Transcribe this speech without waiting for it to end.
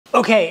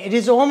Okay, it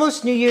is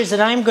almost New Year's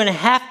and I'm gonna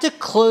have to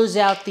close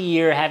out the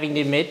year having to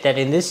admit that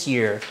in this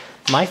year,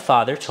 my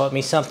father taught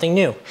me something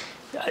new.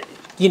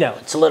 You know,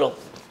 it's a little,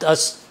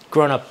 us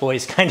grown-up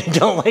boys kind of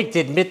don't like to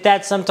admit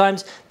that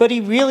sometimes, but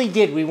he really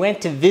did. We went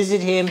to visit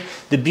him.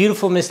 The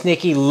beautiful Miss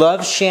Nikki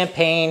loves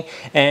champagne,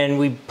 and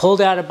we pulled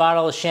out a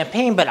bottle of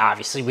champagne, but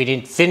obviously we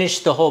didn't finish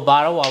the whole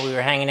bottle while we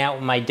were hanging out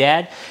with my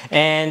dad.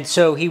 And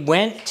so he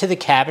went to the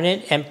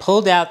cabinet and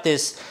pulled out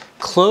this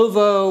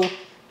Kloveo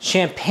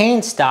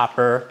Champagne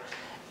Stopper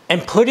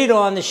and put it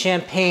on the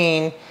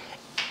champagne,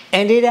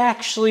 and it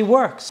actually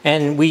works.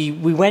 And we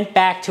went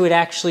back to it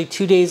actually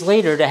 2 days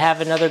later to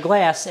have another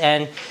glass,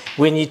 and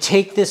when you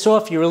take this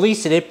off, you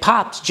release it, it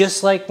pops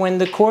just like when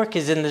the cork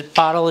is in the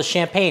bottle of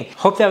champagne.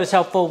 Hope that was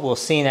helpful. We'll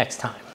see you next time.